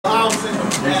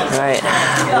Alright,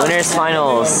 winners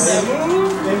finals.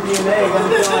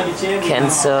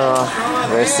 Kensou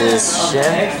versus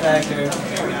Shin,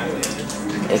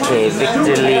 aka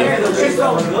Victor Lee.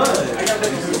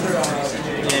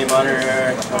 Yeah,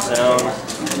 monitor, sound.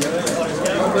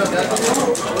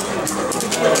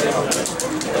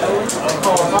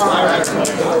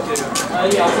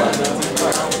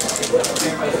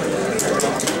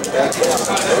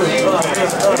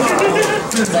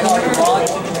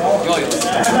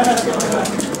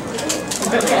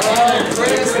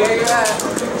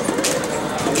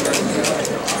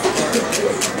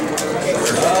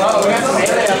 Oh, we have to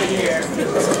play over here.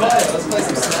 Let's play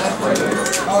some Snap.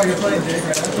 Oh, you're playing Jake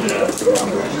right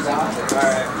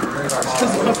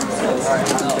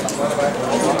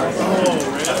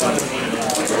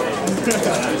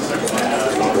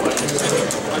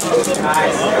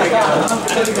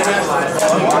I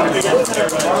want to go.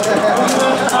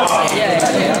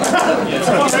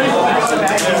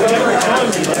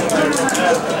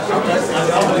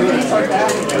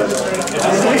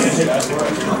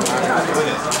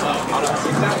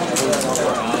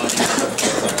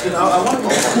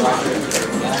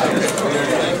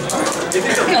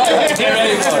 Get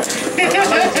ready for it.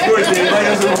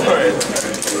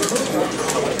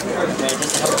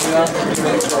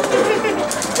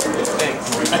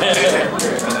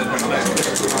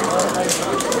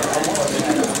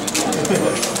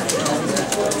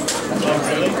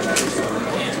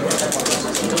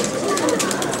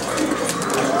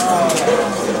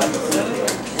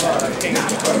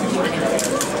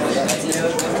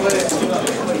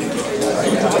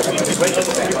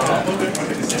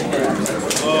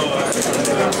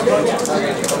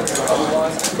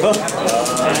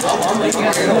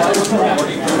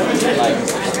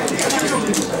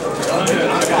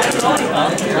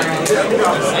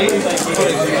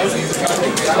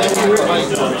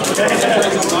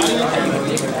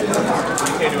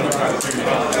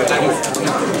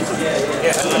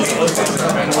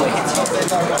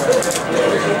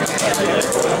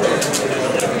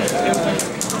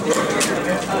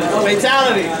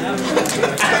 Fatality!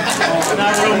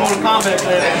 Not real Mortal Kombat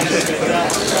player.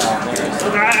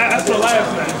 That's the last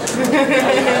match.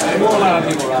 More a lot of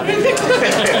people around here.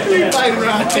 We fight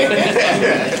around here.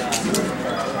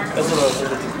 That's what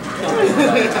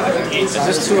Is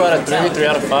this 2 out of 3, 3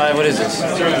 out of 5? What is this?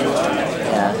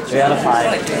 Yeah, 3 out of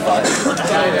 5.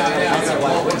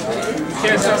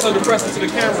 Can't sound so depressing to the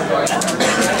camera.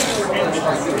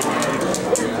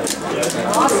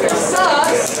 Oscar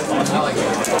sucks!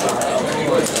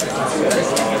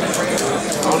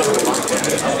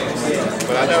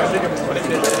 But I never think of it.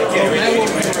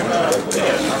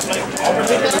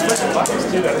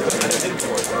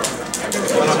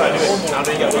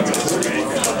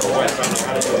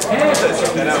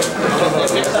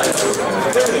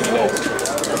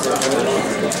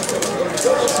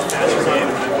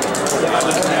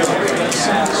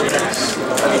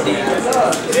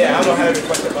 Yeah, I don't have any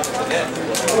question about that.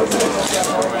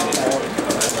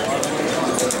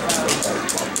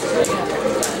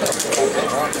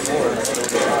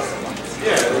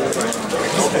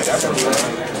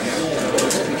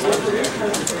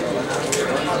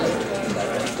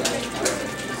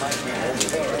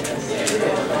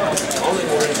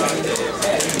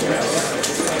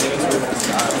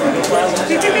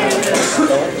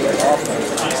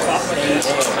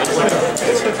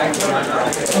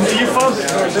 You folks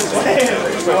are just playing.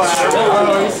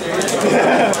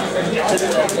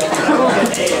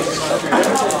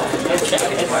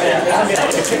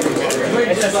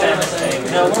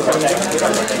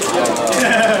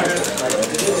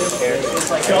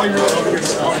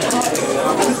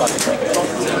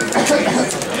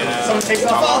 Someone takes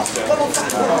off.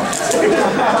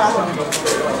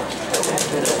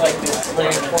 Like this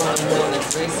player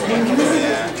that's racing.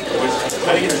 I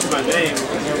didn't get to my name.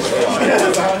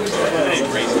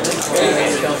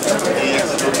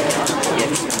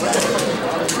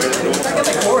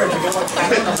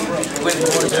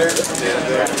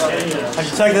 How'd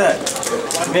you take that?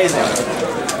 Amazing.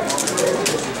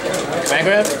 Man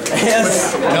grab? Yes.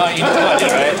 No, you know I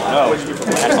did, right? No.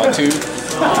 That's on 2.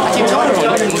 I keep telling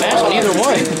everyone, I didn't mash on either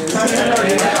one.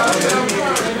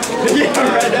 Yeah,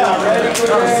 right now, right?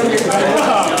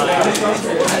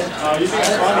 You think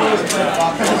it's funny?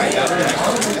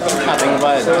 I think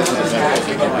about it.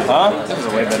 Huh? That was a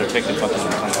way better pick than fucking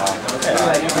Kombat.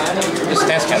 Just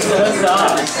stance cancel. It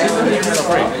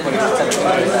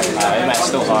matched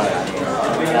still hard.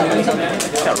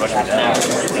 Got rushed me down.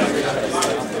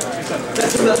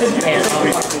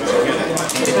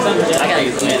 I gotta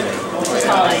use the man.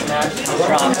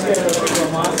 Drop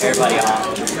everybody off.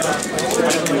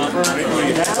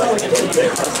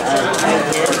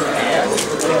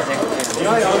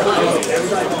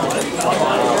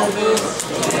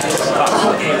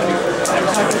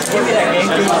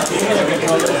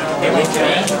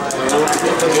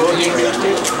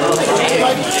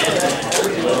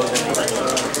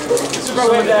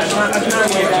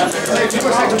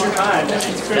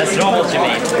 That's normal to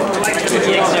me. Kicks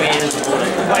to me is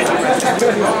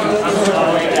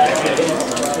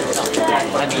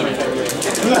I'm eating.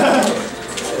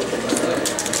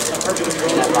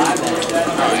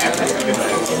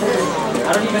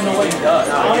 I don't even know what he does.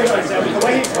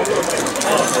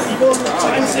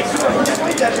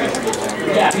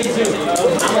 Yeah, me too.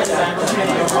 I'm like that.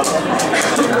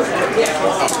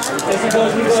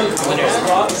 When there's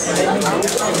rocks, and then he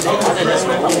moves, and then this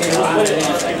one.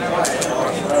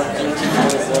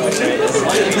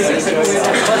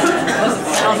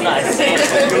 Sounds nice.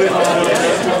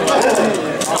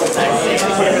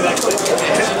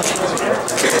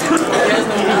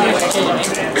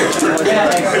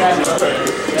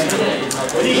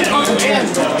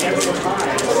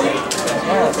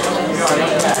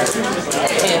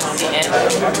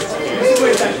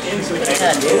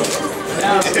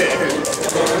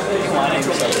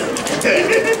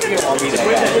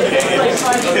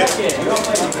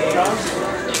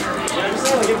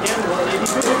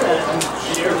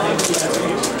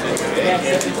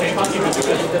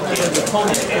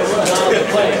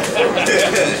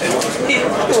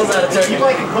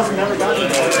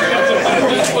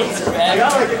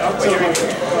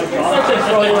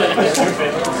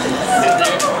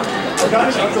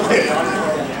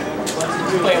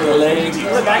 Playing with the legs.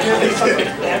 That's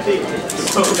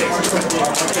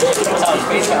how his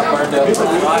face got burned up from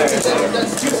the fire.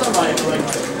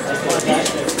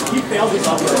 He failed his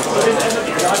offer.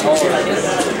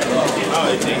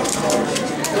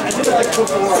 I did it like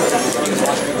before.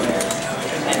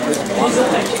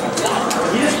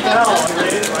 He just fell and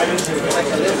made it right into it. Like,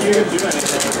 he didn't do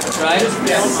anything. Right? He just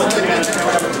failed something and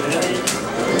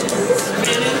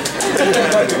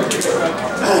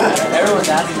everyone's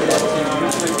asking me that too.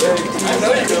 I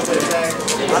know you go play tag.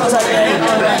 I was like,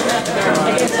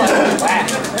 whack.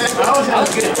 I was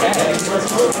good at tag.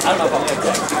 I don't know if I'll play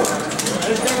tag too.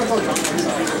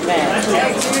 Man,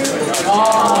 tag too? Oh,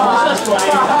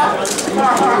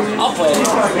 I'll play it.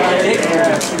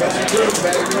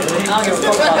 I don't give a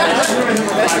fuck about that.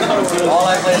 All I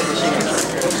play is the chickens.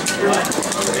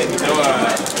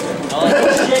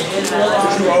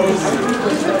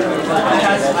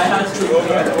 I had to go over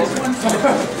this one.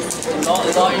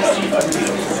 It's all you see.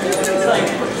 It's like,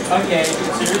 okay,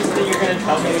 seriously, you're gonna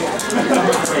tell me you have to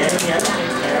take care?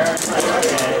 It's like,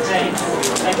 okay, thanks.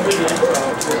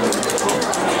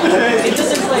 It just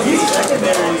looks like he's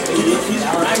secondary. He's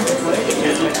trying to play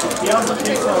again. He also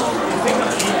picks up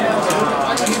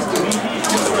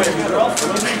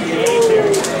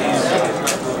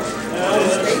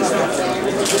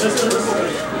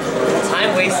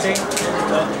time wasting.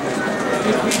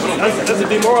 That's a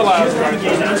demoralizer right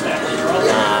there.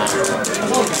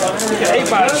 Get ate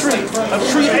by a tree. A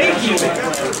tree ate you.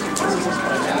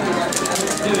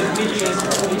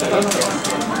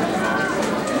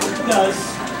 It does.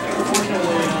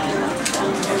 Unfortunately.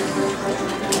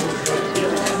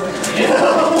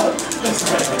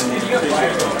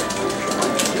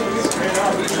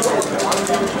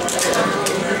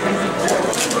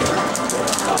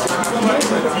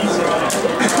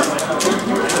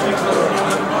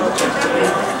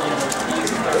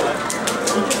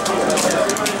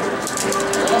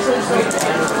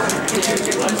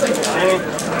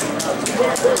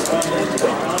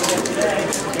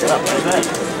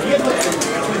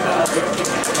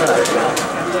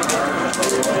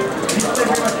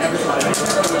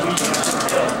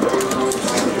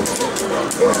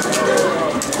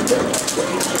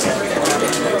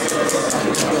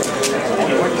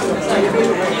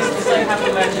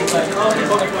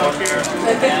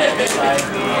 That's right.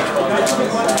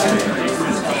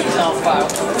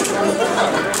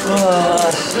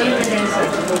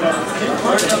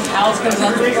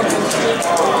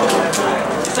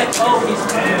 It's like, oh, he's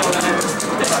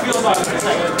this feels about it. It's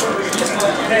like,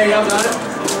 hey, y'all done it?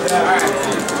 Yeah, alright.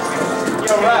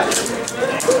 Yo, right.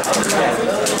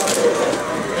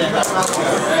 Yeah, that's not good.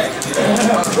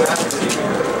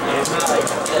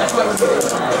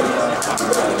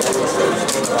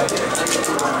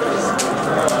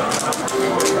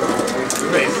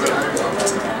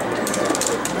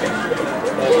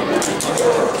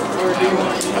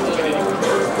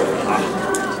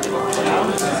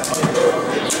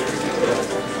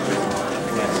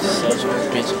 Such a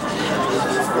bitch.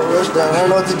 Push down. I don't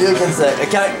know what to do against that. I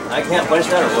can't push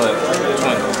that or what?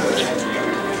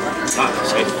 Ah,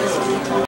 safe.